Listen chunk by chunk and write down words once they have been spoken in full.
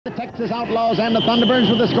The Texas Outlaws and the Thunderbirds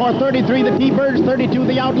with the score 33, the T-Birds, 32,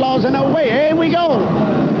 the Outlaws, and away we go.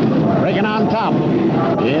 Breaking on top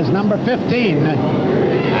is number 15.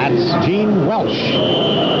 That's Gene Welsh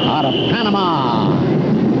out of Panama.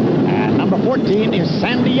 And number 14 is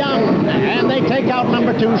Sandy Young. And they take out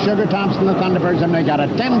number 2, Sugar Thompson, the Thunderbirds, and they got a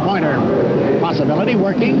 10-pointer possibility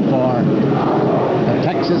working for the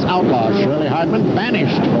Texas Outlaws. Shirley Hardman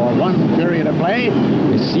banished for one period of play,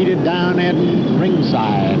 is seated down in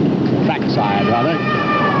ringside, trackside rather.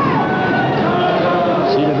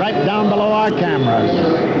 Seated right down below our cameras,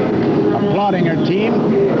 applauding her team.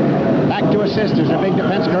 Back to assist. There's a big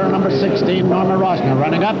defense girl, number 16, Norma Rosner,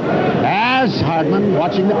 running up as Hardman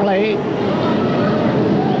watching the play.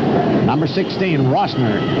 Number 16,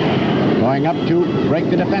 Rosner, going up to break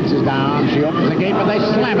the defenses down. She opens the gate, but they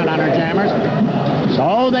slam it on her jammers.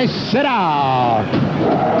 So they sit out.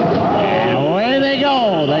 And away they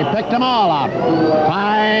go. They picked them all up.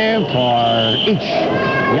 5 for each.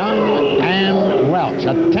 Young and Welch,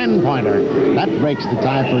 a 10-pointer. That breaks the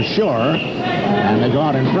tie for sure. And they go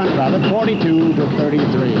out in front, rather,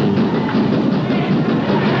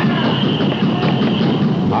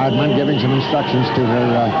 42-33. Hardman giving some instructions to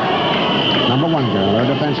her number 1 girl, her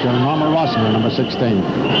defense girl, Norma Rosner, number 16.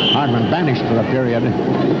 Hardman banished for a period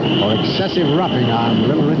for excessive roughing on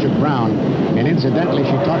little Richard Brown. And incidentally,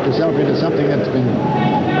 she talked herself into something that's been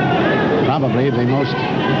probably the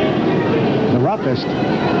roughest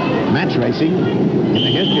match racing in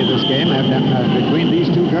the history of this game have been between these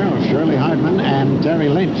two girls, Shirley Hardman and Terry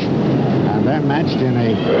Lynch. And they're matched in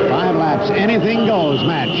a 5 laps, anything goes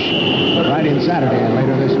match right in Saturday and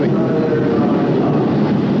later this week.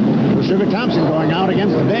 Sugar Thompson going out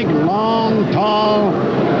against the big, long, tall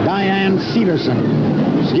Diane Severson.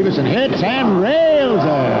 Severson hits and rails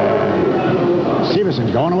her.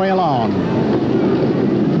 Severson going away alone.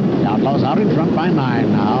 The Outlaws out in front by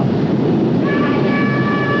 9 now.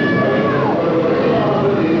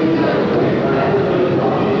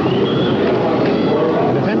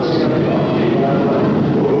 The defense.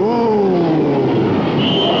 Ooh,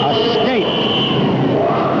 a skate.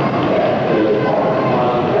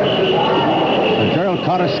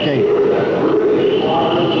 Caught a skate.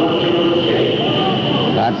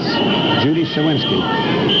 That's Judy Sawinski.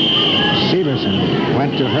 Severson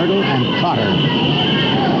went to hurdle and caught her.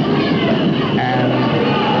 And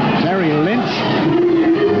Terry Lynch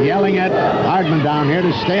yelling at Hardman down here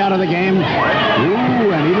to stay out of the game.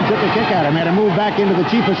 Ooh, and even took a kick at her. Made her move back into the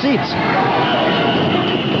cheaper seats.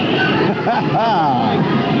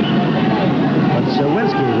 But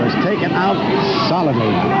Sawinski was taken out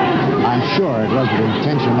solidly. I'm sure it wasn't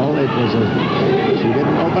intentional. It was she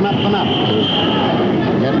didn't open up enough to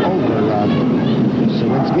get over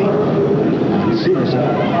Sawinski. And Severson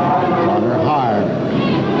fought her hard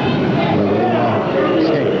with the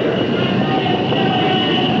skate.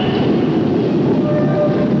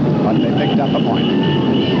 But they picked up a point.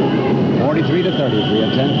 43-33, a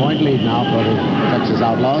 10-point lead now for the Texas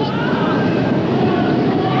Outlaws.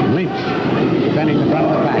 Lynch defending the front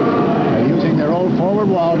of the pack. They're using their old forward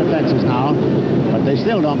wall defenses now, but they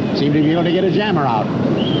still don't seem to be able to get a jammer out.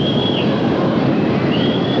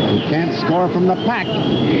 He can't score from the pack.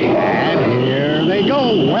 And here they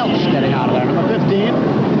go. Welch getting out of there, number 15.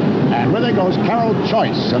 And where there goes Carol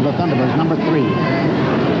Choice of the Thunderbirds, number 3.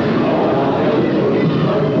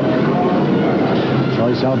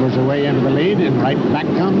 Choice elbows her way into the lead, and right back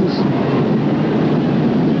comes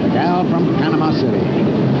the gal from Panama City.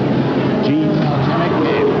 Gene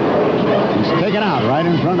He's taken out right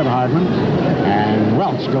in front of Hardman. And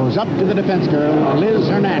Welch goes up to the defense girl, Liz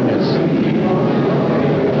Hernandez.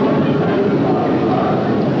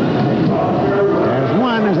 There's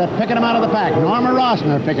one as they're picking him out of the pack. Norma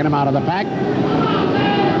Rosner picking him out of the pack.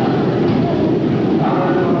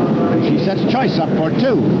 And she sets Choice up for 2.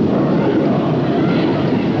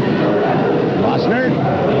 Rosner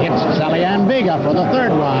hits Sally Ann Vega for the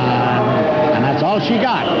 3rd one. And that's all she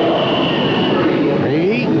got.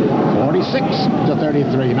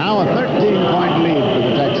 46-33. Now a 13-point lead for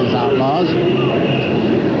the Texas Outlaws.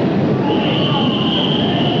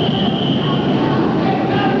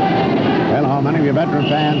 Well, how many of you veteran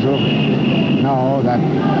fans will know that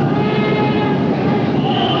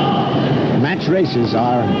match races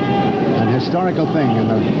are an historical thing in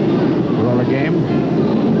the roller game?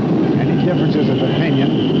 Any differences of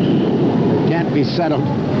opinion that can't be settled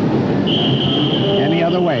any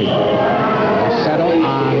other way. They settle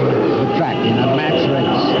on the track in a match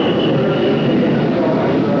race.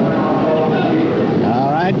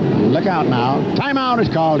 All right, look out now. Timeout is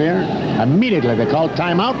called here. Immediately they called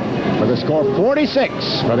timeout for the score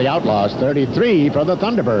 46 for the Outlaws, 33 for the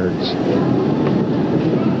Thunderbirds.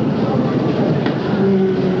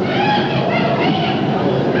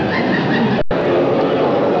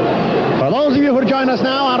 us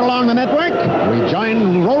now out along the network. We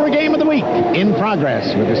join Roller Game of the Week in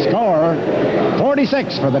progress with the score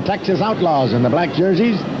 46 for the Texas Outlaws in the black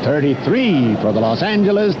jerseys, 33 for the Los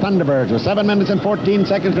Angeles Thunderbirds with 7 minutes and 14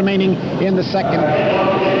 seconds remaining in the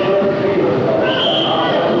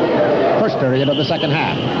first period of the second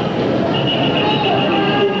half.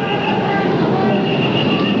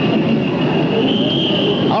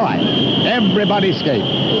 All right, everybody skate.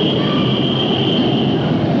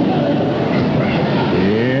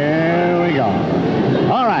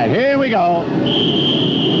 Here we go. A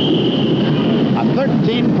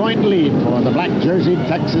 13-point lead for the black-jerseyed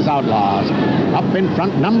Texas Outlaws. Up in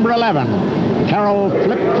front, number 11, Carol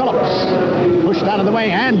Flip Phillips. Pushed out of the way,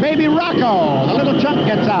 and Baby Rocco, the little chump,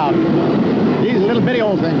 gets out. He's a little bitty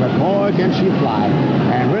old thing, but boy, can she fly.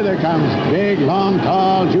 And with her comes big, long,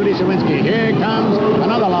 tall Judy Sawinski. Here comes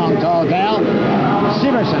another long, tall gal,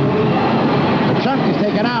 Severson. The chunk is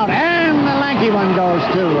taken out, and the lanky one goes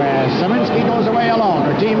too, as Sawinski goes away alone.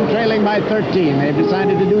 Her team trailing by 13. They've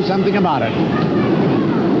decided to do something about it.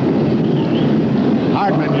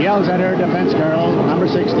 Hardman yells at her defense girl, number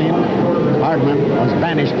 16. Hardman was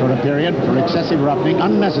banished for a period for excessive roughening,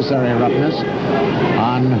 unnecessary roughness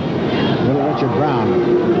on little Richard Brown.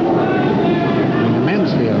 In the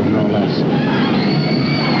men's field, no less.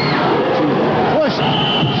 She pushed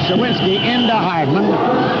Sawinski into Hardman,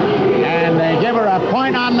 and they give her a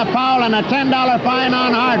point on the foul and a $10 fine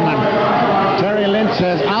on Hardman. Terry Lynch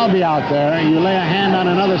says, I'll be out there. You lay a hand on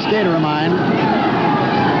another skater of mine.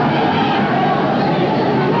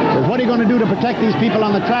 Says, what are you going to do to protect these people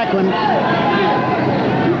on the track when...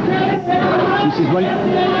 She says, well...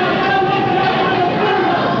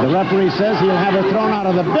 The referee says he'll have her thrown out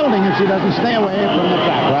of the building if she doesn't stay away from the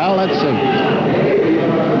track. Well, let's see.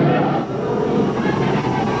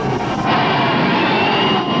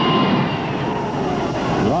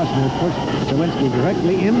 Rosner pushed Sawinski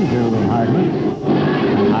directly into Hardman.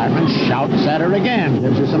 Hardman shouts at her again,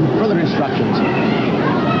 gives her some further instructions.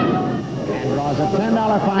 And draws a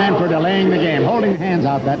 $10 fine for delaying the game. Holding hands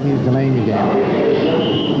out, that means delaying the game.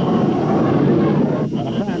 But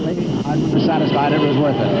apparently, Hardman was satisfied it was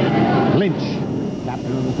worth it. Lynch,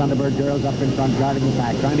 captain of the Thunderbird girls, up in front, guarding the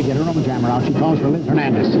pack, trying to get her own jammer out. She calls for Liz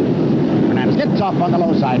Hernandez. Hernandez gets off on the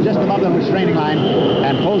low side, just above the restraining line,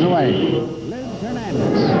 and pulls away.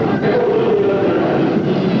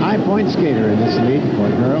 High-point skater in this league for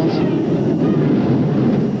girls.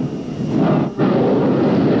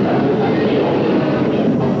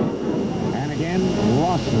 And again,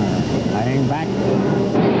 Rossner laying back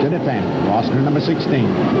to defend. Rossner, number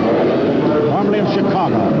 16. Formerly of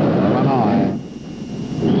Chicago, Illinois.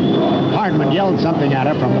 Hardman yelled something at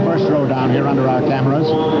her from the first row down here under our cameras.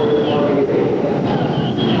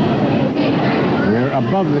 We're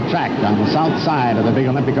above the track on the south side of the big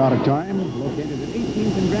Olympic Auditorium, located at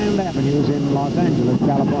 18th and Grand Avenues in Los Angeles,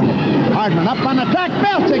 California. Hardman up on the track,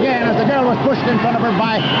 belts again as the girl was pushed in front of her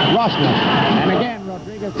by Rossner. And again,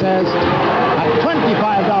 Rodriguez says a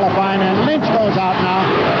 $25 fine, and Lynch goes out now.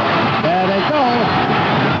 There they go.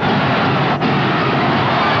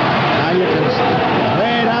 Now you can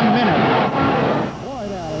wait a minute. Boy,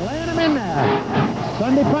 they're laying him in there.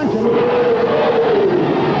 Sunday punching.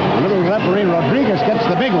 Little referee Rodriguez gets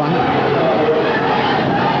the big one.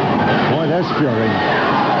 Boy, there's fury.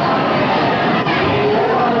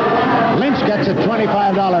 Lynch gets a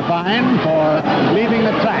 $25 fine for leaving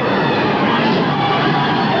the track.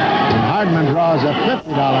 And Hardman draws a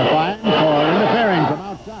 $50 fine for interfering from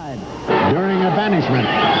outside during a banishment.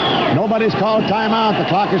 Nobody's called timeout. The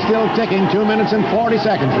clock is still ticking. 2 minutes and 40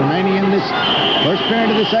 seconds remaining in this first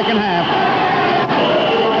period of the second half.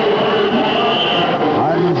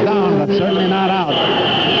 Down, but certainly not out.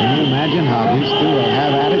 Can you imagine how these two will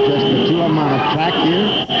have at it, just the two of them on a track here?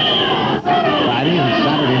 Friday and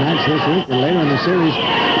Saturday nights this week, and later in the series.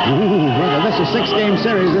 Ooh, brother, this is a 6-game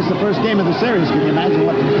series. This is the first game of the series. Can you imagine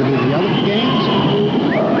what this could be the other games?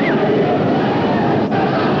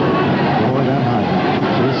 Boy, that hard.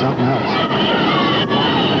 She's something else.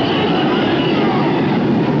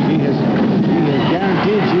 She has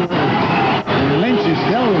guaranteed she will. And Lynch is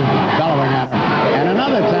still bellowing at her. And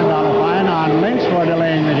another $10 fine on Lynch for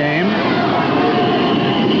delaying the game.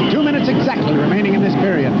 2 minutes exactly remaining in this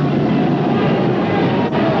period.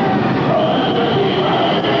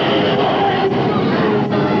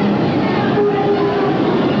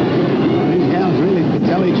 These gals really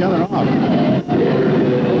tell each other off.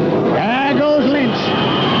 There goes Lynch.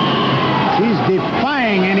 She's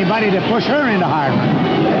defying anybody to push her into Hardman.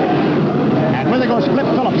 And with it goes Flip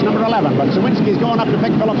Phillips, number 11. But Sawinski's going up to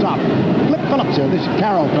pick Phillips up. Flip Phillips here. This is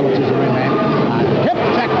Carol Phillips is her real name. Hip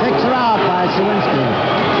check takes her out by Sawinski.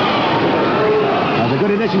 As a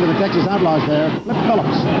good addition to the Texas Outlaws there. Flip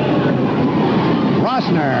Phillips.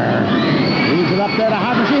 Rossner leads it up there to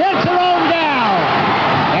Hardman. She hits her own gal.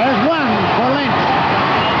 There's one for Lynch.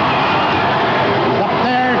 He's up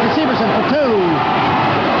there to Severson for 2.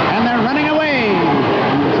 And they're running away.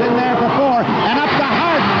 He's in there for 4. And up to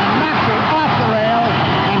Hardman and knocks her off the rail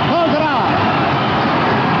and pulls it off.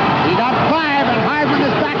 He got 5 and Hardman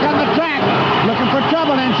is back on the track looking for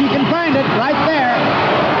trouble, and she can find it right there.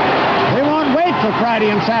 They won't wait for Friday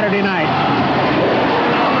and Saturday night.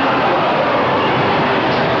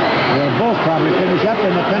 They'll both probably finish up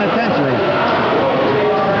in the penitentiary.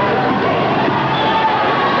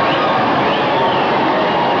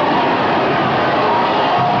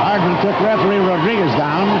 Hardman took referee Rodriguez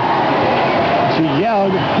down. She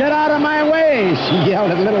yelled, "Get out of my way!" She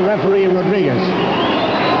yelled at little referee Rodriguez.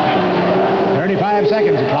 35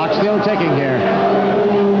 seconds. The clock's still ticking here.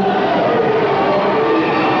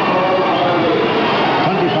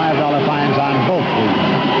 $25 fines on both the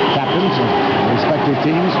captains of the respective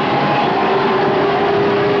teams.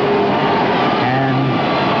 And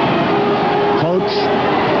Coach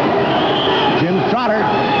Jim Trotter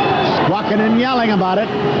squawking and yelling about it.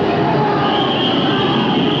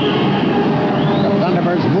 The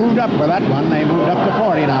Thunderbirds moved up for that one. They moved up to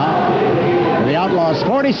 40 now. The Outlaws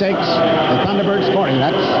 46, the Thunderbirds 40.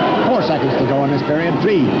 That's 4 seconds to go in this period.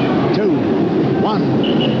 3, 2, 1,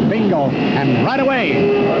 bingo, and right away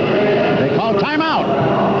they call timeout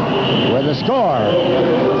with the score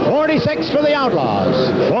 46 for the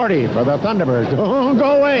Outlaws, 40 for the Thunderbirds. Don't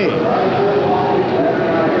go away.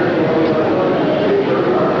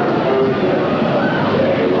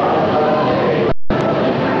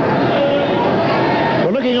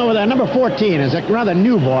 Over there, number 14 is a rather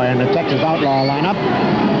new boy in the Texas Outlaw lineup.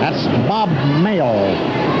 That's Bob Mayo.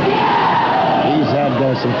 He's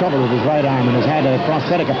had some trouble with his right arm and has had a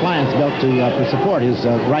prosthetic appliance built to support his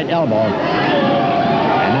right elbow.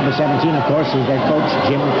 And number 17, of course, is their coach,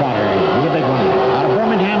 Jim Trotter. He's a big one, out of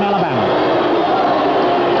Birmingham, Alabama.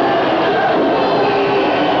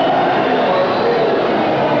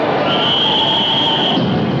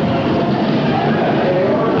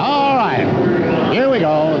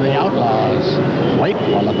 Wait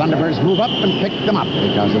while the Thunderbirds move up and pick them up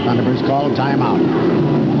because the Thunderbirds call timeout.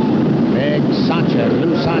 Big Sanchez,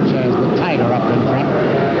 Lou Sanchez, the Tiger up in front.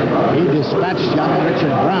 He dispatched young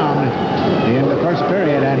Richard Brown in the first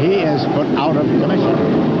period, and he is put out of commission.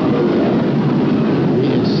 He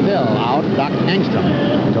is still out. Doc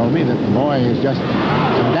Engstrom told me that the boy is just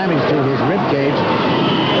some damage to his rib cage.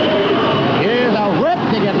 Here's a whip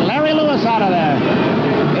to get Larry Lewis out of there.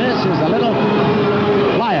 This is a little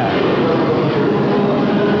flyer.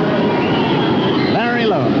 Larry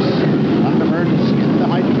Lewis. Thunderbirds in the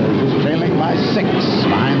height is trailing by 6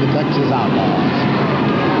 behind the Texas Outlaws.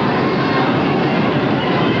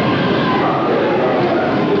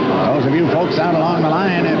 Those of you folks out along the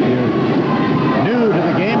line, if you're new to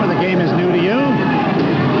the game or the game is new to you,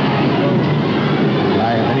 if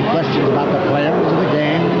I have any questions about the players of the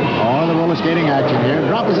game or the roller skating action here,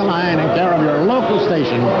 drop us a line in care of your local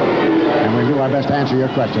station, and we'll do our best to answer your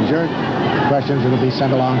questions. Your questions will be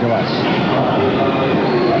sent along to us.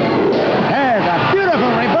 There's a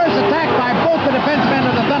beautiful reverse attack by both the defensemen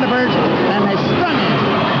of the Thunderbirds, and they strung it.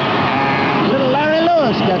 Little Larry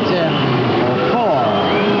Lewis gets in for 4.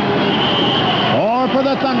 4 for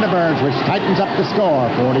the Thunderbirds, which tightens up the score.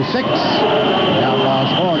 46. The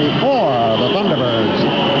Outlaws 44. The Thunderbirds.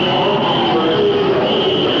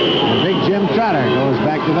 The big Jim Trotter goes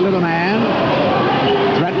back to the little man,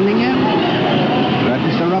 threatening him.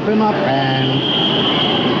 Threatens to rough him up, and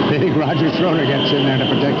big Roger Schroeder gets in there to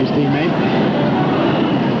protect his teammate.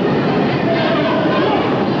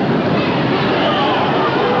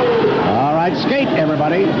 All right, skate,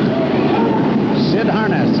 everybody. Sid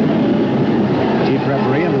Harness, chief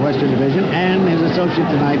referee of the Western Division, and his associate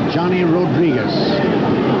tonight, Johnny Rodriguez.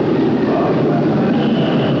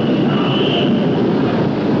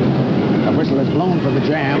 The whistle is blown for the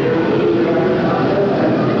jam.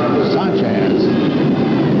 Sanchez.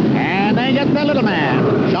 And they get the little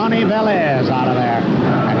man, Johnny Velez, out of there.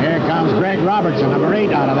 And here comes Greg Robertson, number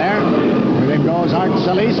 8, out of there. With him goes Art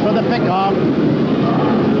Solis for the pickoff.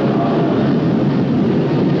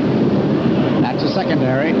 That's a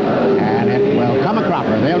secondary, and it will come a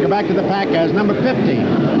cropper. They'll go back to the pack as number 15.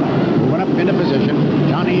 Moving up into position,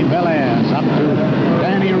 Johnny Velez up to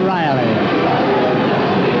Danny Riley.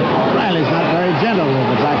 Riley's not very gentle with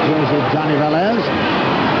the black jersey of Johnny Velez.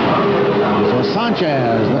 So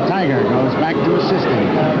Sanchez, the Tiger, goes back to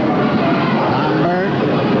assisting. Number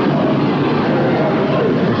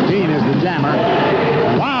 15 is the jammer.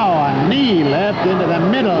 Wow, a knee left into the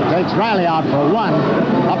middle to takes Riley out for 1.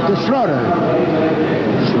 Up to Schroeder.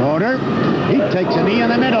 Schroeder, he takes a knee in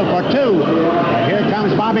the middle for 2. And here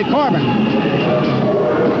comes Bobby Corbin.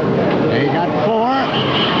 He got 4.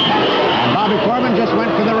 And Bobby Corbin just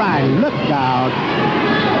went for the ride. Look out.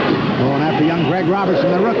 Going after young Greg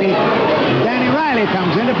Robertson, the rookie. Danny Riley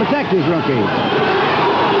comes in to protect his rookie.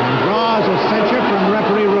 And draws a censure from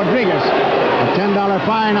referee Rodriguez. A $10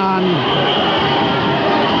 fine on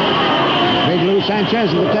Big Lou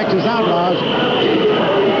Sanchez of the Texas Outlaws.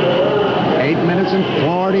 8 minutes and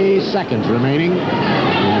 40 seconds remaining in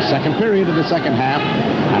the second period of the second half.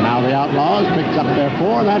 And now the Outlaws picks up their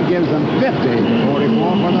 4. That gives them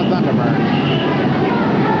 50-44 for the Thunderbirds.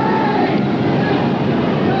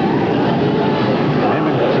 They've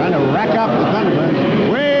been trying to rack up the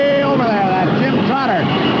Thunderbirds. Way over there, that Jim Trotter.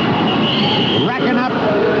 Racking up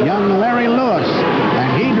young Larry Lewis.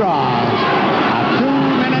 And he draws a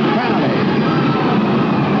 2-minute penalty.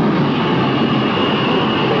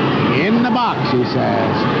 In the box, he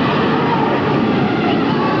says.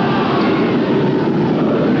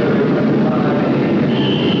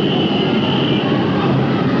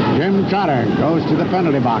 Jim Trotter goes to the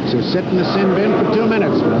penalty box. He'll sit in the sin bin for 2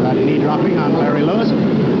 minutes for that knee dropping on Larry Lewis.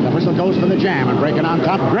 The whistle goes for the jam, and breaking on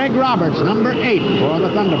top, Greg Roberts, number 8 for the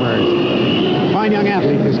Thunderbirds. Fine young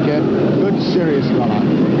athlete, this kid. Good, serious fellow.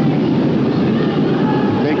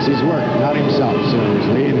 He takes his work, not himself,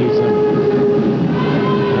 seriously, and he's a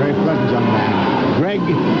very pleasant young man. Greg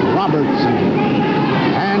Robertson.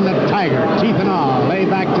 And the Tiger, teeth and all, lay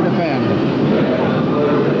back to defend.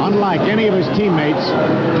 Unlike any of his teammates,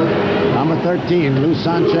 number 13, Lou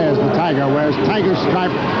Sanchez, the Tiger, wears tiger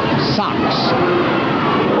striped socks.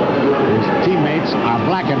 His teammates are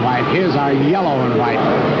black and white. His are yellow and white.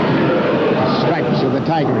 The stripes of the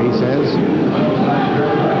Tiger, he says.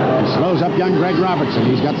 He slows up young Greg Robertson.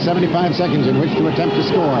 He's got 75 seconds in which to attempt to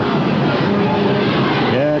score.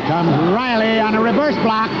 Here comes Riley on a reverse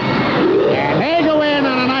block. And they go in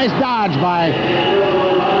on a nice dodge by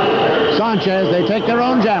Sanchez. They take their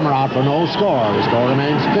own jammer out for no score. The score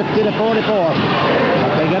remains 50-44.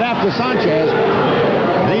 But they get after Sanchez.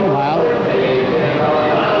 Meanwhile,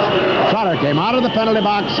 Trotter came out of the penalty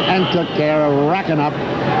box and took care of racking up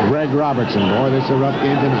Greg Robertson. Boy, this is a rough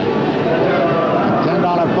game tonight. A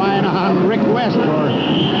 $10 fine on Rick West for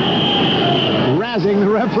razzing the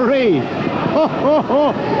referee. Ho, ho,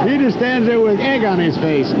 ho. He just stands there with egg on his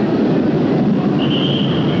face. The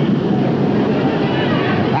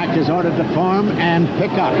pack is ordered to form and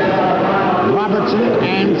pick up Robertson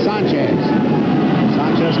and Sanchez.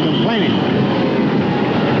 Sanchez complaining.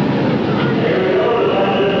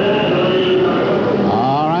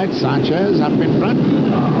 All right, Sanchez up in front.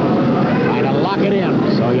 Trying to lock it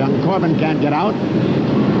in so young Corbin can't get out.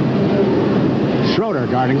 Schroeder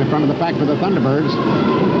guarding the front of the pack for the Thunderbirds.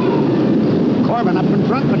 Corbin up in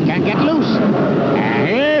front, but can't get loose. And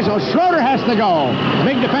here's, so Schroeder has to go. The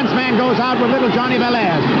big defense man goes out with little Johnny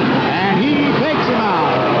Velez. And he takes him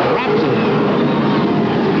out. Wraps him.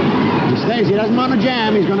 He stays. He doesn't want to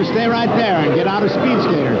jam. He's going to stay right there and get out a speed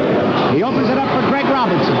skater. He opens it up for Greg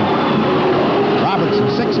Robertson. Robertson,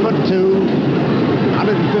 6'2",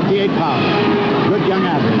 158 pounds. Good young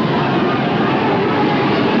athlete.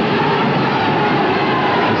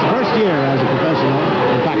 His first year as a professional.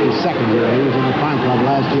 In fact, his second year. He was in the farm club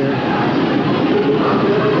last year.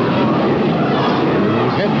 He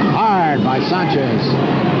was hit hard by Sanchez.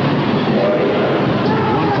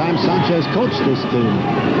 One time Sanchez coached this team.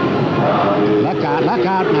 Look out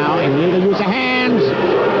now. He'll need to use the hands.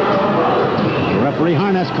 The referee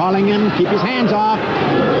Harness calling him. Keep his hands off.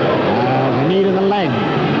 The knee to the leg.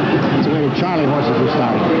 That's the way the Charlie horses were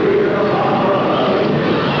starting.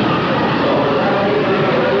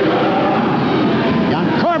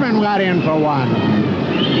 Corbin got in for 1.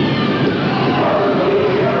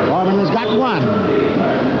 Corbin has got 1.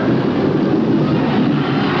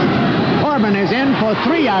 Corbin is in for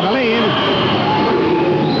 3, I believe.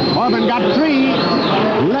 Corbin got 3.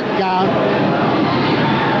 Look out.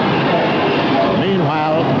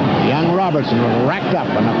 Meanwhile, young Robertson was racked up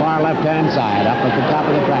on the far left-hand side, up at the top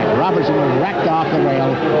of the track. Robertson was racked off the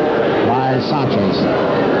rail by Sanchez.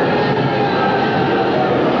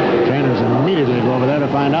 Immediately go over there to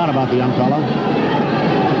find out about the young fellow.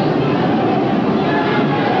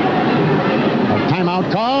 A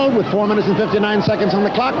timeout called with 4 minutes and 59 seconds on the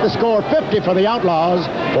clock. The score 50 for the Outlaws,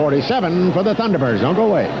 47 for the Thunderbirds. Don't go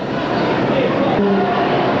away.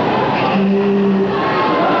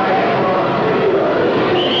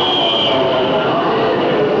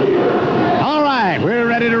 All right, we're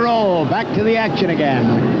ready to roll. Back to the action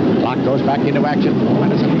again. Clock goes back into action. 4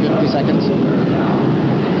 minutes and 50 seconds.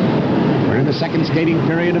 We're in the the second skating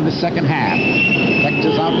period of the second half.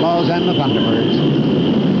 Texas Outlaws and the Thunderbirds.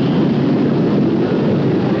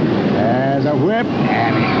 There's a whip,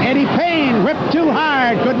 and Eddie Payne whipped too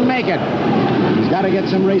hard, couldn't make it. He's got to get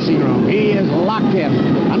some racing room. He is locked in.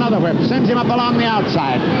 Another whip sends him up along the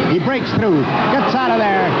outside. He breaks through, gets out of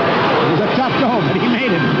there. It was a tough go, but he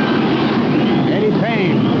made it. Eddie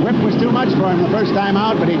Payne, whip was too much for him the first time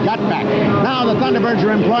out, but he got back. Now the Thunderbirds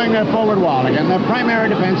are employing their forward wall again, their primary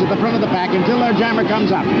defense at the front of the pack until their jammer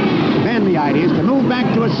comes up. Then the idea is to move back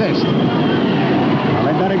to assist. Well,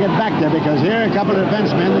 they better get back there because here are a couple of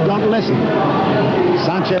defensemen that don't listen.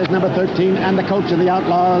 Sanchez, number 13, and the coach of the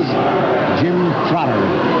Outlaws, Jim Trotter.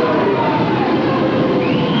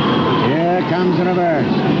 Here comes the reverse.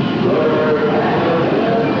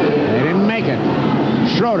 They didn't make it.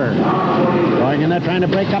 Schroeder going in there trying to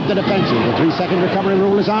break up the defenses. The 3-second recovery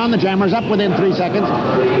rule is on. The jammer's up within 3 seconds.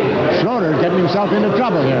 Schroeder's getting himself into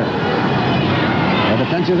trouble here. The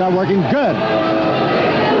defenses are working good.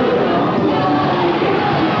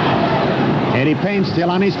 Eddie Payne still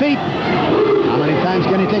on his feet. How many times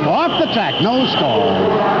can he take off the track? No score.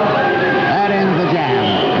 That ends the jam.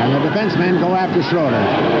 And the defensemen go after Schroeder.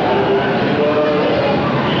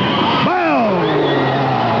 Boom!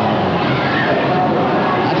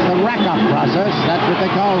 That's the rack-up process. That's what they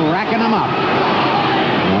call racking them up.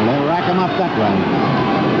 Well, they rack them up that way.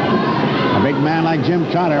 A big man like Jim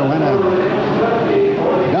Trotter went a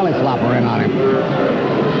belly flopper in on him.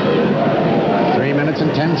 3 minutes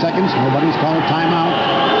and 10 seconds. Nobody's called timeout.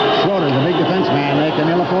 Schroeder, the big defense man, they can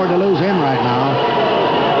ill afford to lose him right now.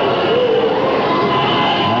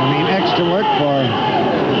 That'll mean extra work for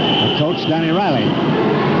the coach, Danny Riley.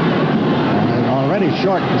 And they're already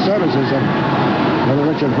short the services of Little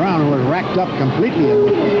Richard Brown, who was racked up completely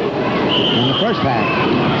in the first half.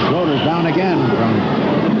 Schroeder's down again from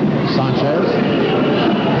Sanchez.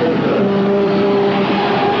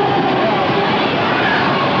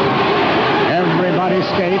 Everybody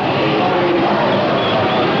skate.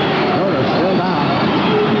 Schroeder's still down.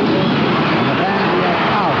 And the band is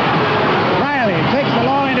out. Riley takes the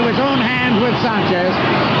law into his own hands with Sanchez.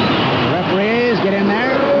 The referees get in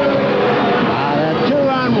there. They're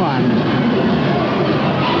 2-on-1.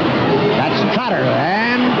 That's Trotter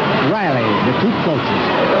and Riley, the two coaches,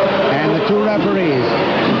 and the two referees.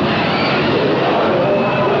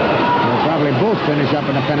 They'll probably both finish up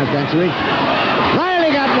in the penitentiary.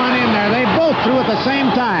 Riley got one in there. They both threw at the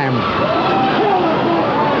same time.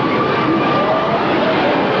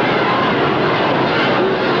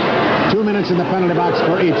 Two minutes in the penalty box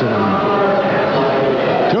for each of them.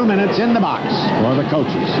 2 minutes in the box for the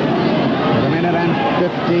coaches. With a minute and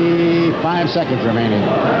 55 seconds remaining.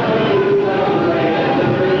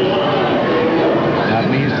 That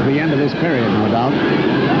means to the end of this period, no doubt.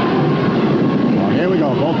 Well, here we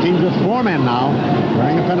go. Both teams with 4 men now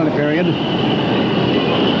during the penalty period.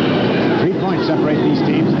 3 points separate these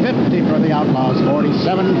teams. 50 for the Outlaws,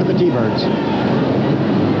 47 for the T-Birds. The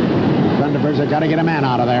Thunderbirds have got to get a man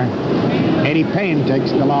out of there. Eddie Payne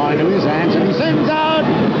takes the law into his hands, and he sends out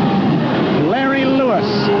Larry Lewis.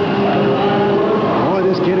 Boy,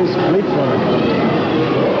 this kid is fleet-footed.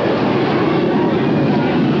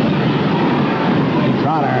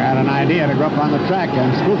 Trotter had an idea to go up on the track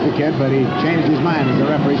and spoof the kid, but he changed his mind as the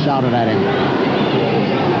referee shouted at him.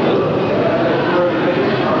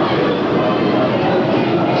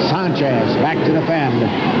 Sanchez back to defend.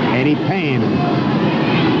 Eddie Payne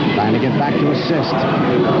trying to get back to assist.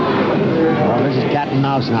 Oh, this is cat and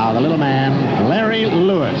mouse now. The little man, Larry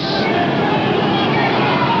Lewis.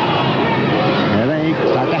 There they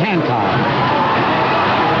start the hand call.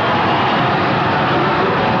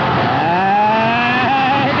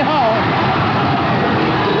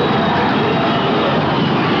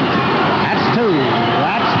 That's 2.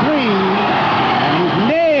 That's 3. And he's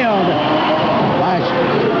nailed by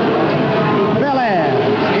Velez.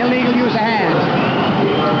 Illegal use of hands.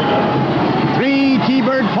 3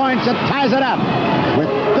 T-Bird points that ties it up with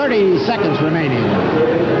 30 seconds remaining.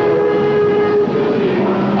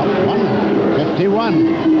 Up 1, 51.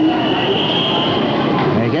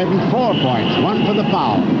 They gave him 4 points, 1 for the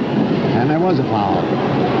foul. And there was a foul.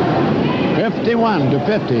 51 to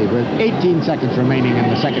 50 with 18 seconds remaining in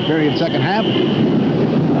the second period, second half.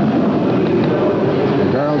 The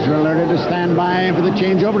girls are alerted to stand by for the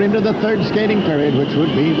changeover into the third skating period, which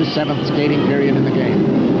would be the 7th skating period in the game.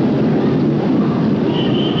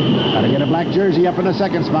 Got to get a black jersey up in the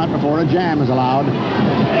second spot before a jam is allowed. We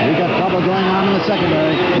got trouble going on in the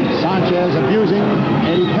secondary. Sanchez abusing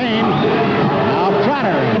Eddie Payne. Now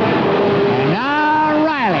Trotter. And now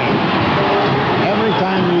Riley. Every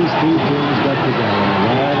time these 3 teams get together,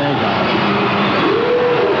 there they go.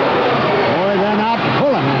 Boy,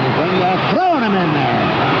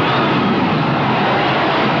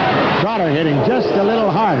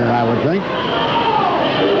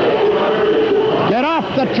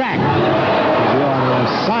 track.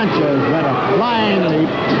 Sanchez went a flying leap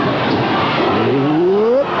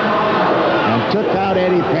and took out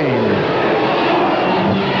Eddie Payne.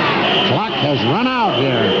 Clock has run out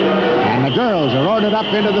here, and the girls are ordered up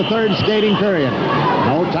into the third skating period.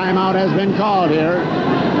 No timeout has been called here.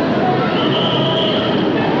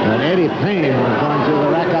 But Eddie Payne was going through the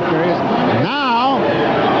rack up there. Now,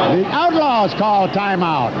 the Outlaws call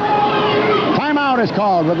timeout. Timeout is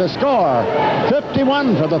called with the score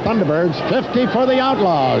 51 for the Thunderbirds, 50 for the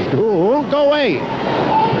Outlaws. Who go away.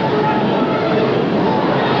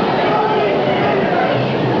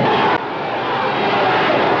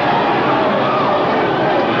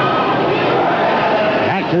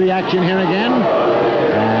 Back to the action here again.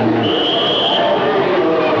 And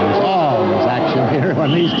there's always action here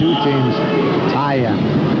when these two teams tie in.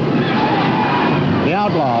 The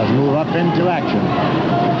Outlaws move up into action.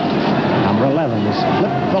 Number 11 is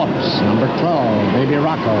Flip Phillips. Number 12, Baby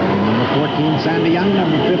Rocco. Number 14, Sandy Young.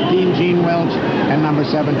 Number 15, Gene Welch. And number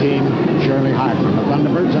 17, Shirley Hartman. The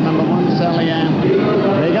Thunderbirds are number 1, Sally Ann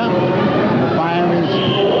Vega. Number 5 is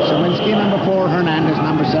Sawinski. Number 4, Hernandez.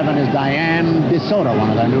 Number 7 is Diane DeSoto, one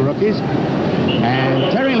of their new rookies.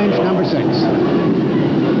 And Terry Lynch, number 6.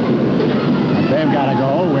 But they've got to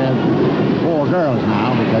go with 4 girls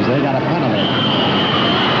now because they got a penalty.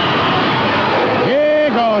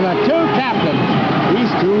 The two captains.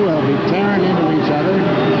 These two will be tearing into each other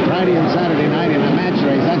Friday and Saturday night in a match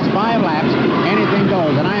race. That's 5 laps. Anything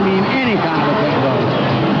goes, and I mean any kind of a thing goes.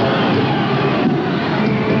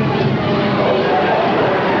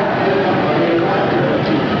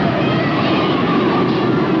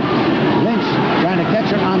 Lynch trying to catch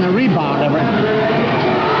her on the rebound of her.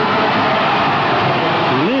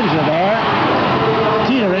 Leaves her there.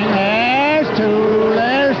 Teetering. There's 2.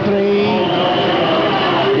 There's 3.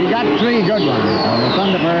 3 good ones. And the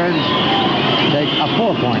Thunderbirds take a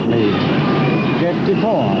 4-point lead.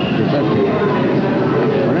 54 to 50.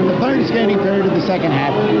 We're in the third skating period of the second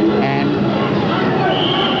half, and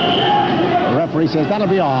the referee says, that'll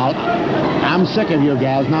be all. I'm sick of you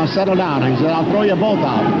gals. Now settle down. And he said, I'll throw you both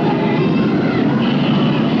out.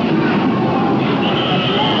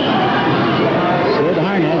 Sid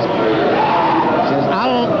Harness says,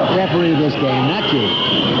 I'll referee this game, not you.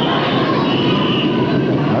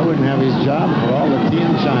 Wouldn't have his job for all the tea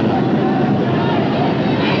in China.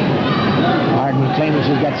 Hardman claims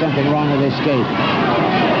she's got something wrong with his skate.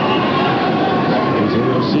 He's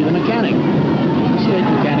here to see the mechanic. The skate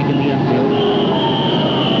mechanic in the infield.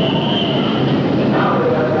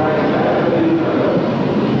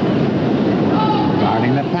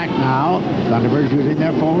 Starting the pack now. Thunderbirds using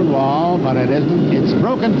their forward wall, but it isn't. It's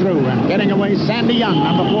broken through and getting away Sandy Young,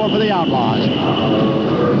 number 4 for the Outlaws.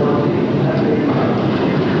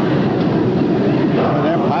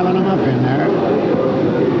 They're piling them up in there.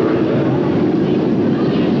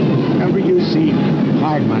 Whenever you see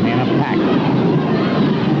Hardman in a pack,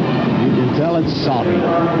 you can tell it's salty.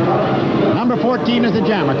 Number 14 is the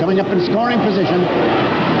jammer, coming up in scoring position.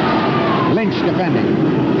 Lynch defending.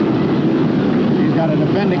 She's got to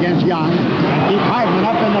defend against Young and keep Hardman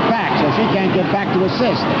up in the pack so she can't get back to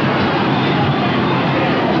assist.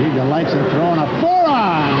 She delights in throwing a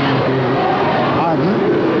forearm into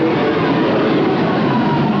Hardman.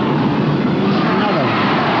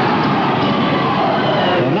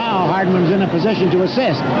 Now Hardman's in a position to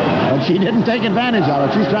assist, but she didn't take advantage of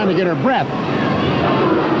it. She's trying to get her breath.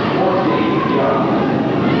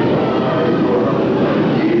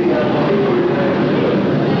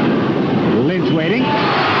 Lynch waiting.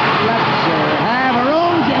 Let's have her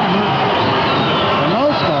own jammer. For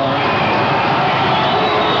no score.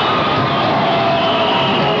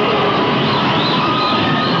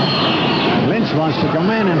 Lynch wants to come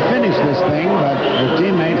in and finish this thing, but her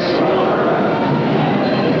teammates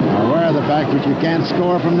the fact that you can't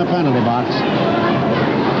score from the penalty box,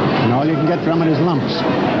 and all you can get from it is lumps.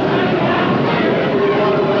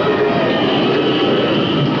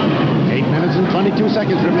 8 minutes and 22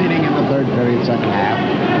 seconds remaining in the third period, second half.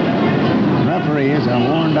 Referees are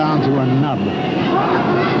worn down to a nub.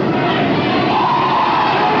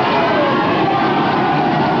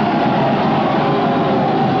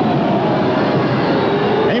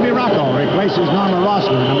 Baby Rocco replaces Norma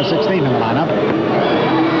Rossman, number 16 in the lineup.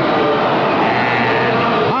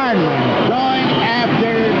 Going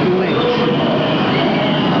after Lynch.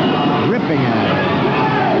 Ripping at her.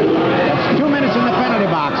 That's 2 minutes in the penalty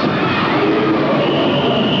box.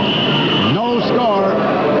 No score.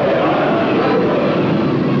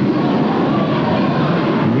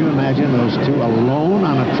 Can you imagine those two alone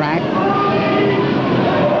on a track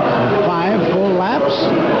for 5 full laps?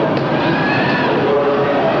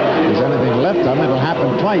 Is anything left time it'll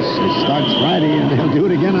happen twice. It starts Friday, and they'll do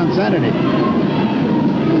it again on Saturday.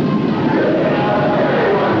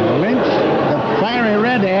 Lynch, the fiery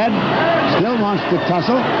redhead, still wants to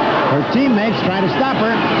tussle. Her teammates try to stop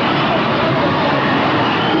her.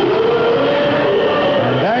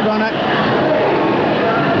 And they're gonna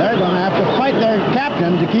have to fight their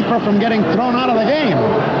captain to keep her from getting thrown out of the game.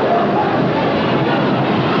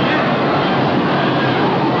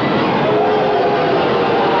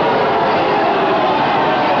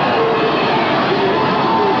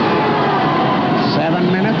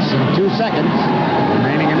 And 2 seconds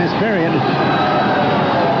remaining in this period.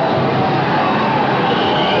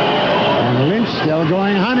 And Lynch still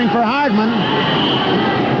going, hunting for Hardman.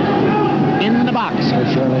 In the box for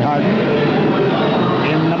Shirley Hardman.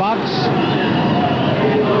 In the box.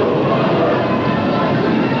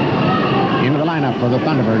 Into the lineup for the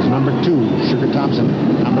Thunderbirds. Number 2, Sugar Thompson.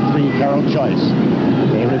 Number 3, Carol Choice.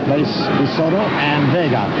 They replace DeSoto and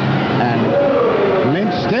Vega. And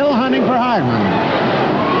Lynch still hunting for Hardman.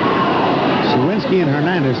 Lewinsky and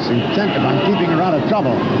Hernandez intent on keeping her out of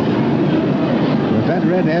trouble. But that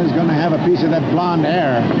redhead is going to have a piece of that blonde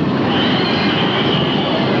hair.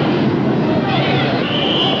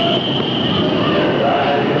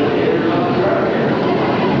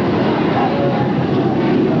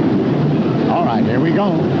 All right, here we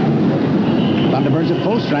go. Thunderbirds at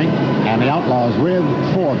full strength, and the Outlaws with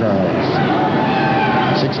 4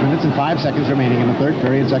 girls. 6 minutes and 5 seconds remaining in the third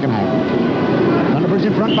period, second half. Thunderbirds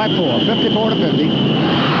in front by 4, 54 to 50.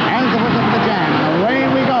 As the whip of the jam, away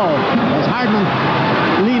we go. As Hardman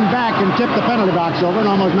leaned back and tipped the penalty box over and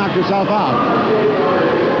almost knocked herself out.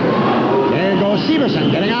 There goes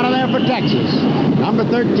Severson, getting out of there for Texas. Number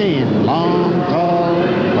 13, long, tall,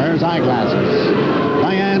 wears eyeglasses.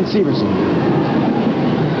 Diane Severson.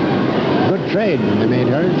 Good trade when they made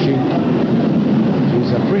her.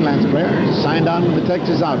 She's a freelance player, signed on with the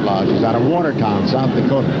Texas Outlaws. She's out of Watertown, South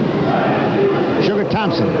Dakota. Sugar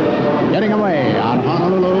Thompson, getting away out of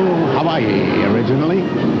Honolulu, Hawaii, originally.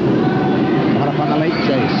 Coming up on the late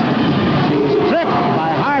chase. She's tripped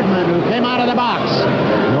by Hardman, who came out of the box.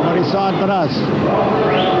 Nobody saw it but us.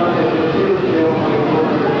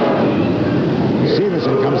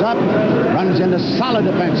 Severson comes up, runs into solid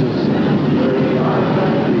defenses.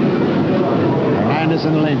 Hernandez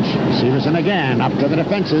and Lynch. Severson again, up to the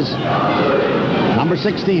defenses. Number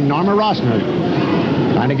 16, Norma Rossner.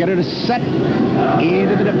 Trying to get her to set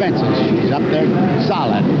into the defenses. She's up there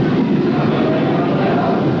solid.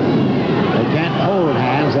 They can't hold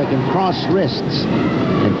hands. They can cross wrists.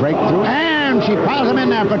 They break through. And she piles them in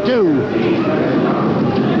there for 2. In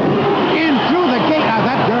through the gate. Now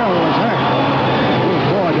that girl was hurt.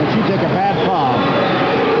 Oh, boy, did she take a bad fall.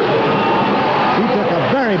 She took a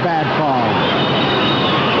very bad fall.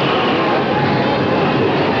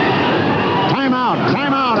 Timeout,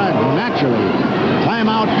 naturally.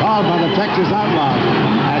 Timeout called by the Texas Outlaws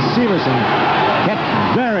as Severson hit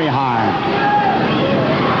very hard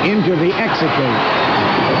into the exit gate.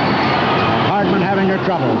 Hardman having her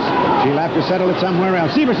troubles. She'll have to settle it somewhere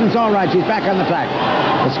else. Severson's all right. She's back on the track.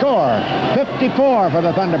 The score, 54 for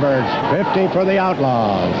the Thunderbirds, 50 for the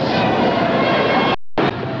Outlaws.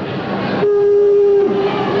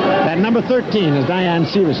 Number 13 is Diane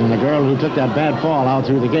Severson, the girl who took that bad fall out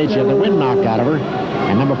through the gate. She had the wind knocked out of her.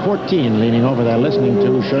 And number 14, leaning over there listening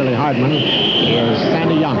to Shirley Hardman, is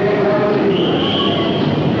Sandy Young.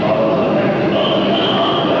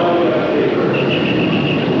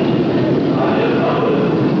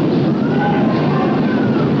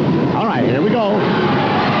 All right, here we go.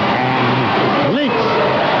 And Lynch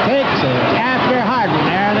takes it after Hardman.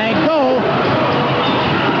 There they go.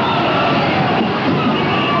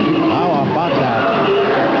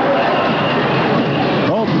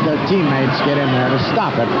 Teammates get in there to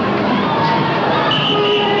stop it.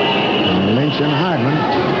 And Lynch and Hardman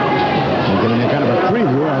are giving a kind of a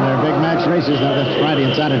preview on their big match races now this Friday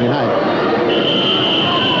and Saturday night.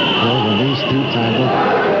 Well, these 2 times,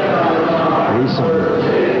 3-something.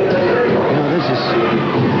 You know, this is,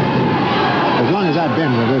 as long as I've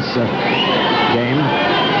been with this game,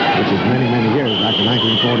 which is many, many years, back in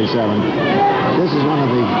 1947, this is one of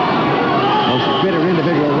the most bitter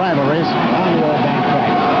individual rivalries on the old bank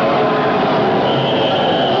track.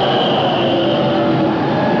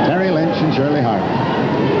 And Shirley Hardman.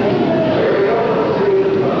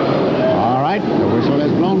 All right, the whistle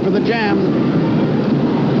has blown for the jam.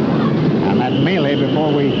 And that melee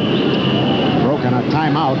before we broke on a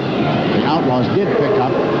timeout, the Outlaws did pick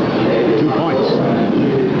up 2 points.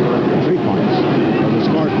 3 points. The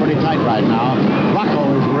score is pretty tight right now. Rocco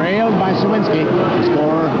is railed by Sawinski. The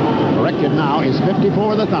score corrected now is 54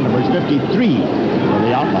 for the Thunderbirds, 53 for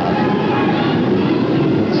the Outlaws.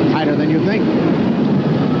 you think?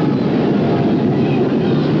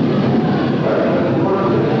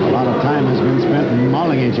 A lot of time has been spent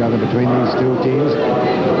mauling each other between these two teams.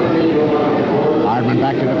 Hardman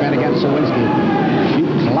back to defend against Sawinski. She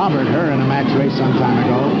clobbered her in a match race some time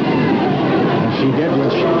ago. And she did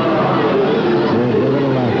with the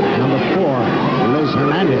little number 4, Liz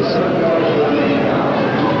Hernandez.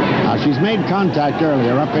 Now, she's made contact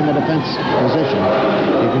earlier up in the defense position.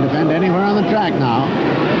 She can defend anywhere on the track now.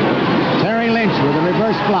 Terry Lynch with a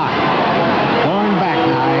reverse block. Going back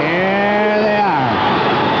now. Here they are.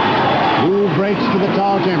 Who breaks to the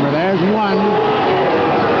tall timber? There's one.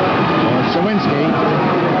 Sawinski.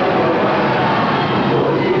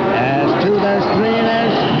 There's 2, there's 3,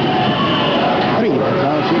 there's 3. That's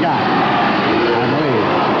all she got, I believe.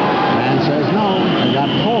 Man says no, they got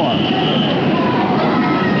 4.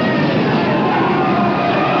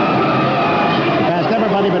 She passed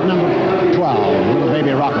everybody but number 12, little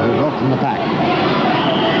baby Rocker, who broke from the pack.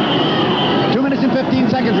 2 minutes and 15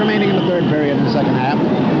 seconds remaining in the third period in the second half.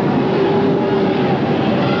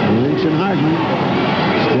 Lynch and Hardman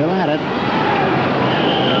still at it.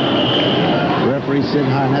 Referee Sid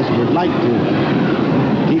Harness would like to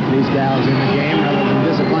keep these gals in the game rather than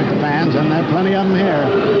disappoint the fans, and there are plenty of them here.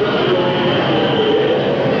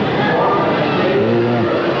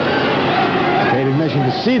 Paid admission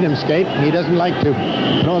to see them skate. He doesn't like to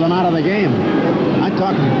throw them out of the game. I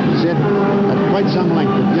talked to Sid at quite some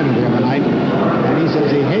length at dinner the other night, and he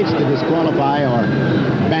says he hates to disqualify or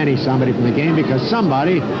banish somebody from the game because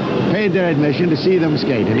somebody paid their admission to see them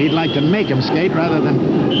skate, and he'd like to make them skate rather than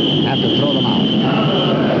have to throw them out.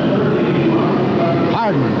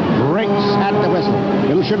 Hardman breaks at the whistle.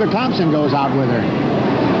 Little Sugar Thompson goes out with her. She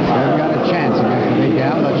hasn't got a chance against the big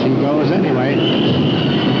gal, but she goes anyway.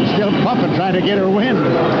 Still puffing, trying to get her wind.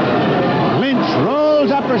 Lynch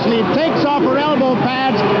rolls up her sleeve, takes off her elbow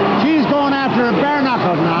pads. She's going after her bare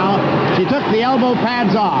knuckles now. She took the elbow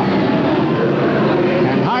pads off.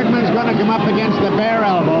 And Hardman's going to come up against the bare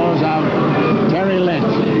elbows of Terry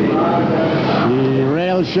Lynch. She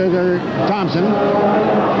rails Sugar Thompson. And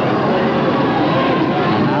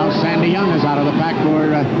now Sandy Young is out of the pack for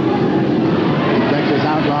Texas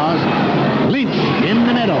Outlaws. Lynch in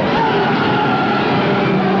the middle.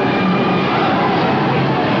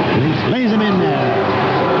 Lynch lays him in there.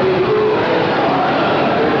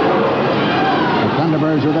 The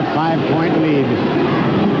Thunderbirds with a 5-point lead.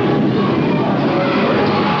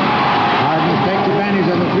 Hardman takes advantage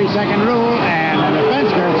of the 3-second rule, and the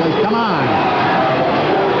defense girl says, come on.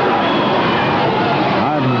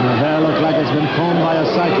 Hardman, her hair looks like it's been combed by a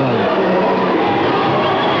cyclone.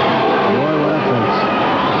 Boy, what a face.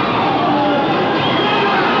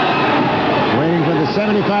 Waiting for the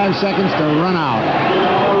 75 seconds to run out.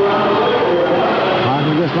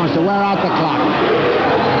 Hardman just wants to wear out the clock.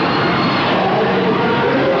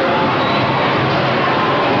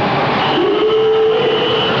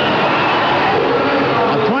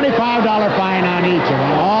 $25 fine on each of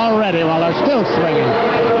them already while they're still swinging.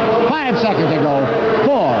 5 seconds to go.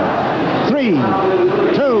 4, 3,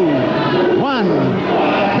 2,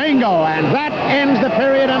 1. Bingo! And that ends the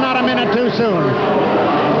period and not a minute too soon.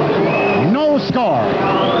 No score.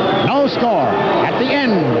 No score. At the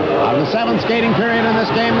end of the 7th skating period in this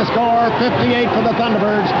game, the score 58 for the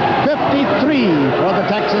Thunderbirds, 53 for the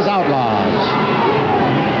Texas Outlaws.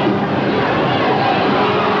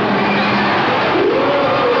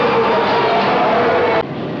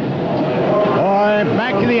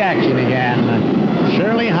 Back to the action again.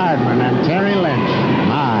 Shirley Hardman and Terry Lynch.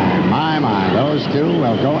 My. Those two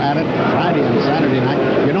will go at it Friday and Saturday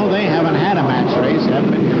night. You know, they haven't had a match race,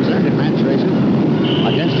 haven't been concerned in match races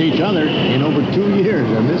against each other in over 2 years,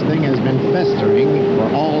 and this thing has been festering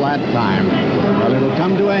for all that time. Well, it'll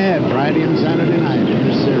come to a head Friday and Saturday night in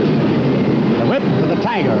this series. The whip for the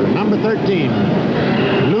Tiger, number 13,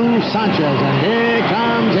 Lou Sanchez, and here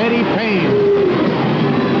comes Eddie Payne.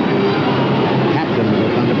 The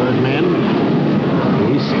Thunderbird men.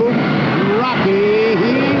 He's Spook and Rocky.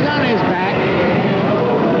 He's on his back.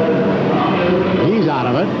 He's out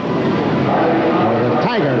of it. Well, the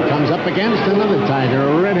Tiger comes up against another Tiger,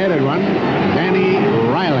 a red-headed one, Danny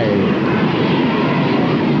Riley.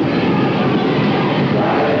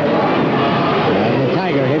 And the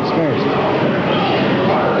Tiger hits first.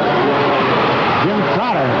 Jim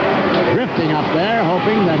Trotter drifting up there,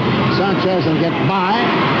 hoping that Sanchez will get by.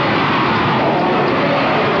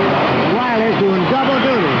 Riley's doing double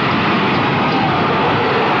duty.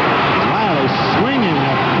 Riley's swinging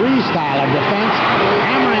a freestyle of defense,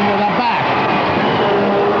 hammering with the back.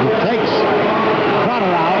 He takes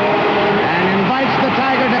Trotter out and invites the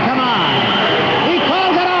Tiger to come on. He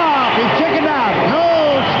calls it off. He chickened out.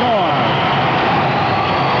 No score.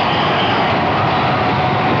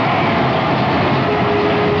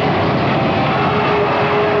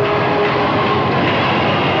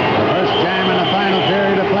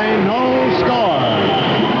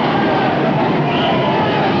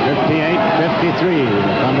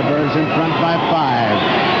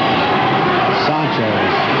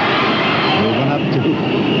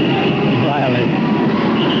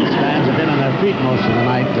 most of the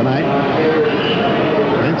night tonight.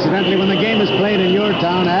 Incidentally, when the game is played in your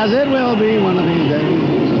town, as it will be one of these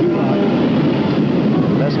days,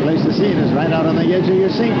 the best place to see it is right out on the edge of your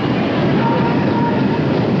seat.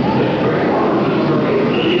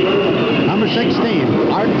 Number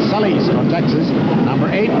 16, Art Solis for Texas. Number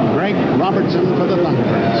 8, Greg Robertson for the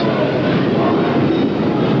Thunderbirds.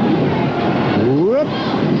 Whoops.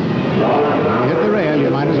 You hit the rail. You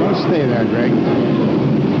might as well stay there, Greg.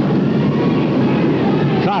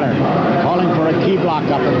 Trotter calling for a key block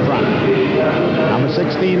up in front. Number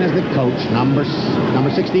 16 is the coach. Number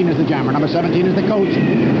 16 is the jammer. Number 17 is the coach.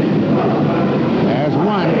 There's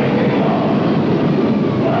one.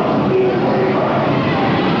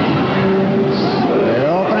 They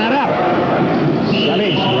open it up.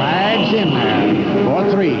 Solis drags in there.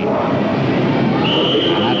 4-3.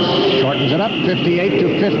 That shortens it up, 58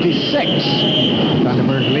 to 56.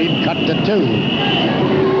 Thunderbirds lead cut to 2.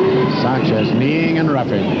 Sanchez kneeing and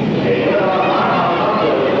roughing.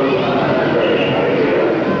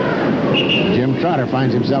 Jim Trotter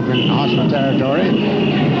finds himself in hostile territory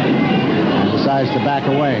and decides to back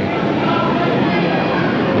away.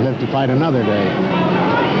 He'll live to fight another day.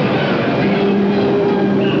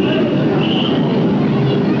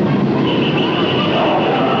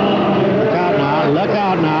 Look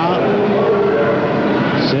out now.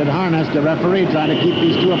 Sid Harness, the referee, trying to keep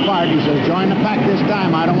these two apart. He says, join the pack this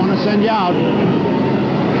time. I don't want to send you out.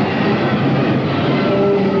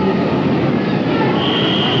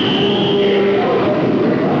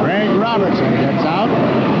 Greg Robertson gets out.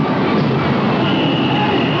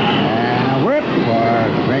 And a whip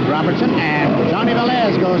for Greg Robertson. And Johnny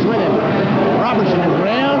Velez goes with him. Robertson is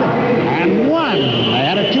railed and won. They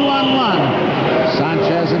had a 2-on-1.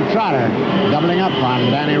 Sanchez and Trotter doubling up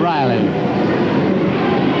on Danny Riley.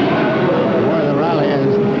 Boy, the Riley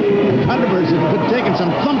is. The Thunderbirds have been taking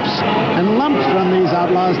some thumps and lumps from these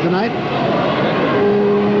Outlaws tonight.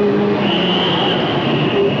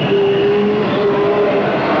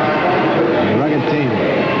 A rugged team.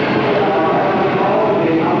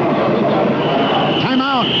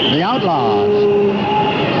 Timeout, the Outlaws.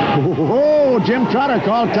 Oh, Jim Trotter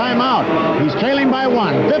called timeout. He's trailing by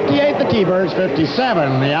 1. 58 the T-Birds,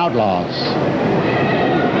 57 the Outlaws.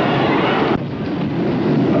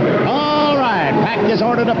 All right, practice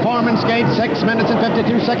order to form and skate. 6 minutes and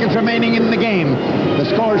 52 seconds remaining in the game. The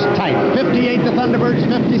score's tight. 58 the Thunderbirds,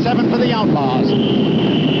 57 for the Outlaws.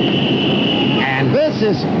 And this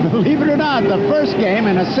is, believe it or not, the first game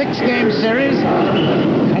in a 6-game series.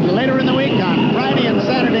 And later in the week on Friday and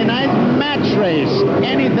Saturday night, match race.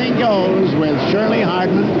 Anything goes with Shirley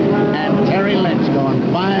Hardman and Terry Lynch going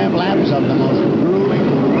 5 laps of the most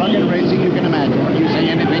grueling, rugged racing you can imagine. When you say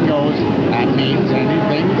anything goes, that means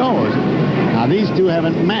anything goes. Now, these two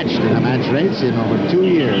haven't matched in a match race in over 2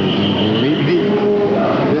 years. And believe me,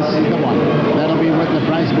 this is the one. That'll be worth the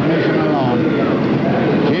price of admission alone.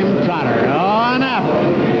 Jim Trotter on up.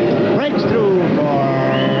 Breaks through for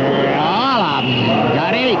all of them.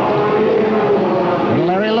 Got 8. Little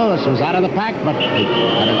Larry Lewis was out of the pack, but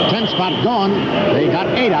had a 10 spot going. They got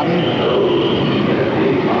 8 of them.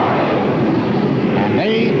 And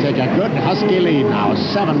they take a good husky lead now.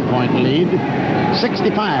 7-point lead.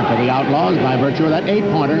 65 for the Outlaws by virtue of that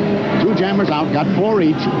 8-pointer. 2 jammers out, got 4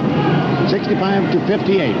 each. 65 to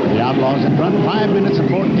 58 for the Outlaws in front. 5 minutes and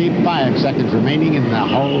 45 seconds remaining in the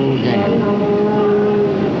whole game.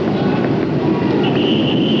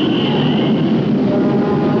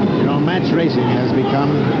 You know, match racing has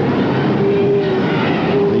become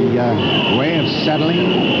the way of settling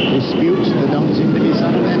disputes that don't seem to be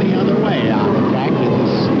settled any other way on the track in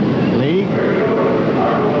this league.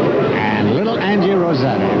 And little Angie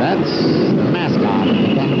Rossetti, that's the mascot of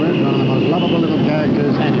the Thunderbirds, one of the most lovable little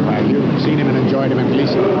characters anywhere. You've seen him and enjoyed him in at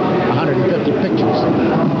least 150 pictures.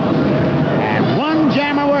 And one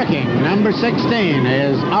jammer working. Number 16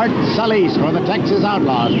 is Art Solis for the Texas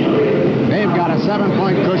Outlaws. They've got a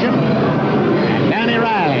 7-point cushion. And Danny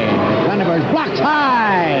Riley, the Thunderbirds, blocks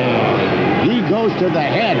high. He goes to the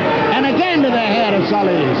head, and again to the head of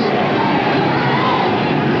Solis.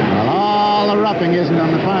 Well, all the roughing isn't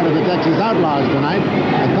on the part of the Texas Outlaws tonight.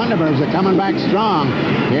 The Thunderbirds are coming back strong.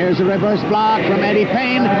 Here's a reverse block from Eddie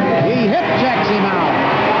Payne. He hip checks him out.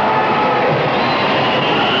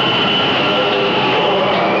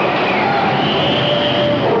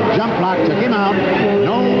 Jump block took him out.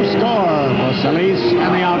 No score for Solis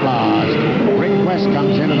and the Outlaws. Rick West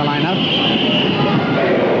comes into the lineup.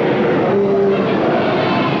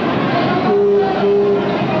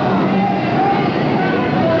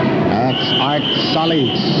 That's Art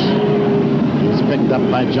Solis. He's picked up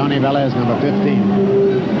by Johnny Velez, number 15.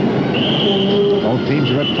 Both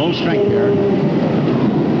teams are at full strength here.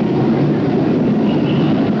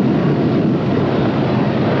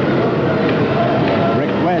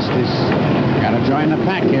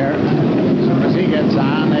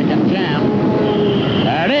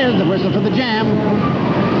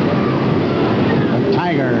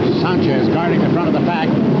 Sanchez guarding the front of the pack.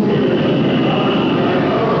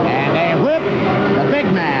 And they whip the big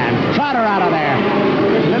man, Trotter, out of there.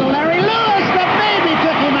 Little Larry Lewis, the baby,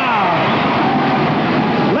 took him out.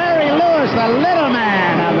 Larry Lewis, the little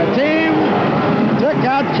man of the team, took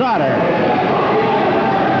out Trotter.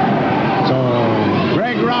 So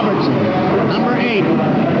Greg Robertson, number 8,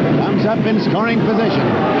 comes up in scoring position.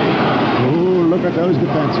 Ooh, look at those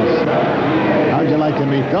defenses. How'd you like to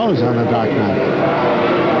meet those on a dark night?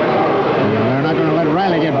 They're not going to let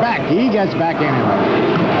Riley get back. He gets back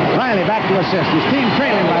anyway. Riley back to assist. His team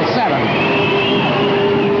trailing by 7.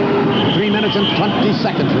 3 minutes and 20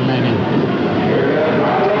 seconds remaining.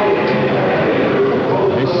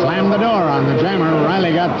 They slammed the door on the jammer.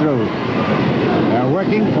 Riley got through. They're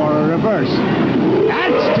working for a reverse.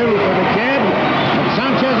 That's 2 for the kid. But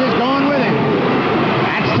Sanchez is going with him.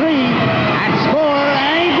 That's 3. That's 4.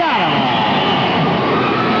 And he got him.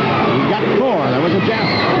 He got 4. There was a jam.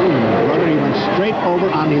 Brother, he went straight over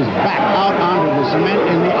on his back out onto the cement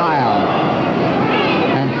in the aisle.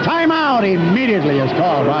 And timeout immediately is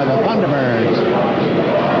called by the Thunderbirds.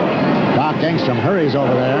 Doc Engstrom hurries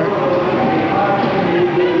over there.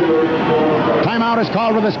 Timeout is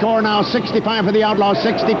called with the score now 65 for the Outlaws,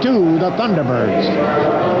 62 the Thunderbirds.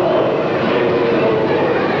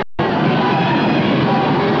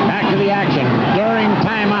 Back to the action. During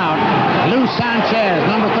timeout, Lou Sanchez,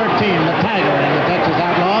 number 13, the Tiger in the Texas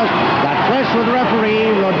Outlaws, got fresh with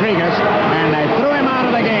referee Rodriguez, and they threw him out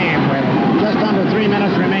of the game with just under 3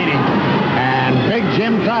 minutes remaining. And Big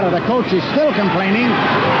Jim Trotter, the coach, is still complaining,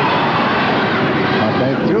 but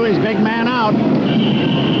they threw his big man out.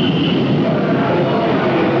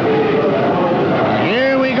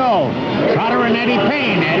 Here we go. Trotter and Eddie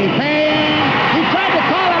Payne. Eddie Payne, he tried to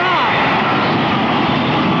call it off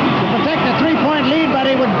to protect the 3-point lead, but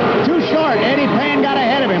he was too short. Eddie Payne got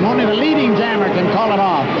ahead of him. Only the leading jammer can call it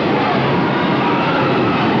off.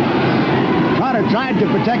 Trotter tried to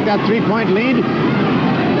protect that 3-point lead.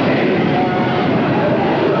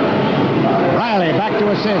 Riley back to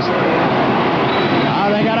assist. Now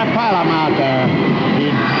they got a pile of them out there.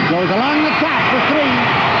 He goes along the top for 3.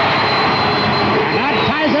 And that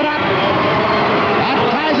ties it up.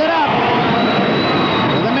 That ties it up.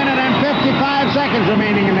 With 1 minute and 55 seconds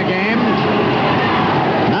remaining in the game.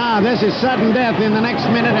 Now this is sudden death in the next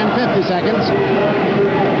minute and 50 seconds.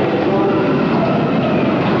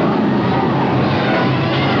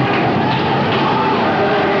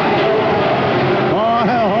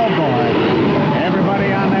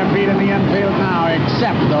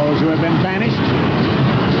 Except those who have been banished,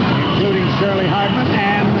 including Shirley Hardman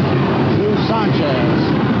and Lou Sanchez.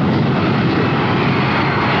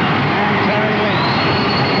 And Terry Lynch.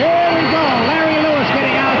 Here we go. Larry Lewis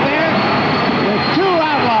getting out there with 2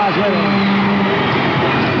 Outlaws with him.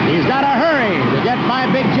 He's got to hurry to get by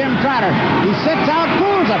Big Jim Trotter. He sits out,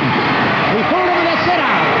 fools him. He fooled him with a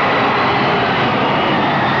sit-out.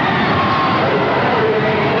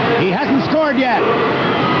 He hasn't scored yet.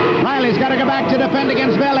 Riley's got to go back to defend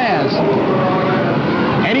against Velez.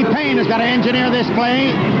 Eddie Payne has got to engineer this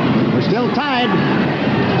play. We're still tied.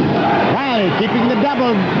 Riley keeping the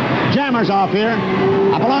double jammers off here.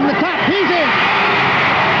 Up along the top. He's in.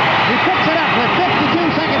 He picks it up with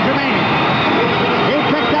 52 seconds remaining. He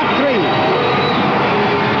picked up 3.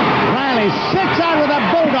 Riley sits out with a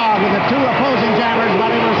bulldog with the 2 opposing jammers,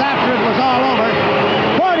 but it was after it was all over.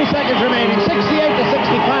 40 seconds remaining. 68 to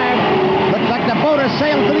 65. Looks like the boat has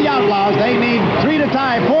sailed for the Outlaws. They need 3 to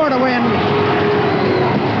tie, 4 to win.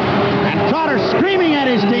 And Trotter screaming at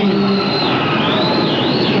his team.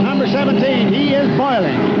 Number 17, he is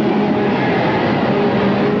boiling.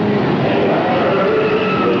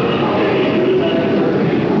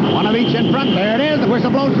 One of each in front. There it is. The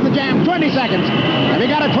whistle blows for the jam. 20 seconds. Have you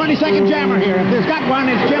got a 20-second jammer here? If there's got one,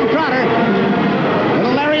 it's Jim Trotter.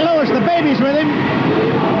 Little Larry Lewis, the baby's with him.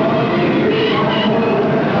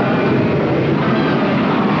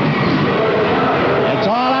 It's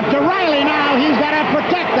all up to Riley now. He's got to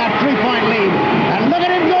protect that 3-point lead. And look at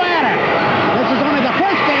him go at it. This is only the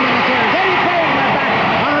first game in the series. Eddie Payne went back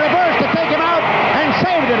on a reverse to take him out and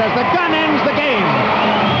saved it as the gun ends the game.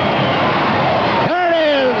 There it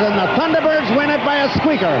is, and the Thunderbirds win it by a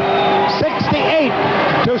squeaker. 68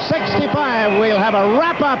 to 65. We'll have a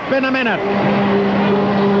wrap-up in a minute.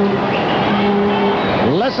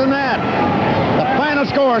 Listen to that. The final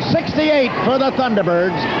score, 68 for the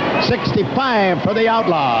Thunderbirds, 65 for the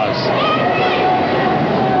Outlaws.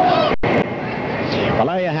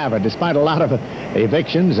 Well, there you have it. Despite a lot of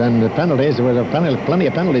evictions and penalties, there was plenty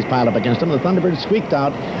of penalties piled up against them. The Thunderbirds squeaked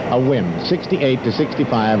out a win,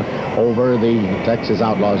 68-65, over the Texas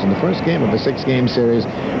Outlaws in the first game of a 6-game series,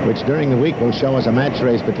 which during the week will show us a match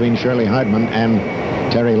race between Shirley Hardman and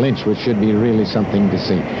Terry Lynch, which should be really something to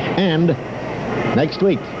see. And next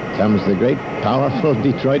week comes the great, powerful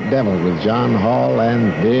Detroit Devil with John Hall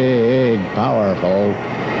and big, powerful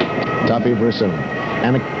Tuffy Brassoon.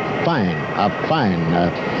 And a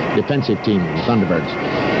fine defensive team, the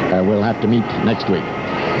Thunderbirds, will have to meet next week.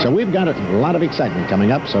 So we've got a lot of excitement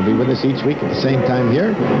coming up, so be with us each week at the same time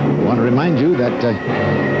here. We want to remind you that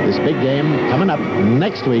this big game coming up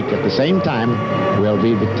next week at the same time will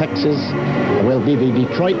be the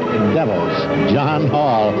Detroit Devils. John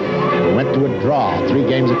Hall went to a draw, 3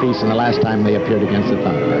 games apiece in the last time they appeared against the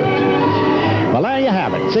Thunderbirds. Well, there you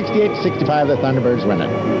have it. 68-65, the Thunderbirds win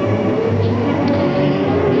it.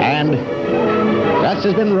 And that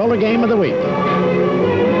has been Roller Game of the Week.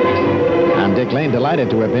 I'm Dick Lane, delighted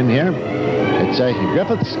to have been here. It's a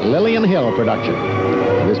Griffith's Lillian Hill production.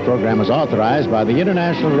 This program is authorized by the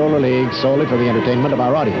International Roller League solely for the entertainment of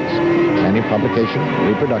our audience. Any publication,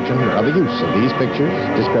 reproduction, or other use of these pictures,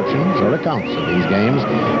 descriptions, or accounts of these games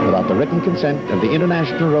without the written consent of the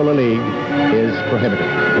International Roller League is prohibited.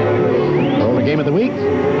 Roller Game of the Week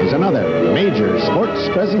is another major sports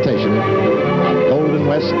presentation of Golden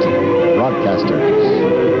West Broadcasters.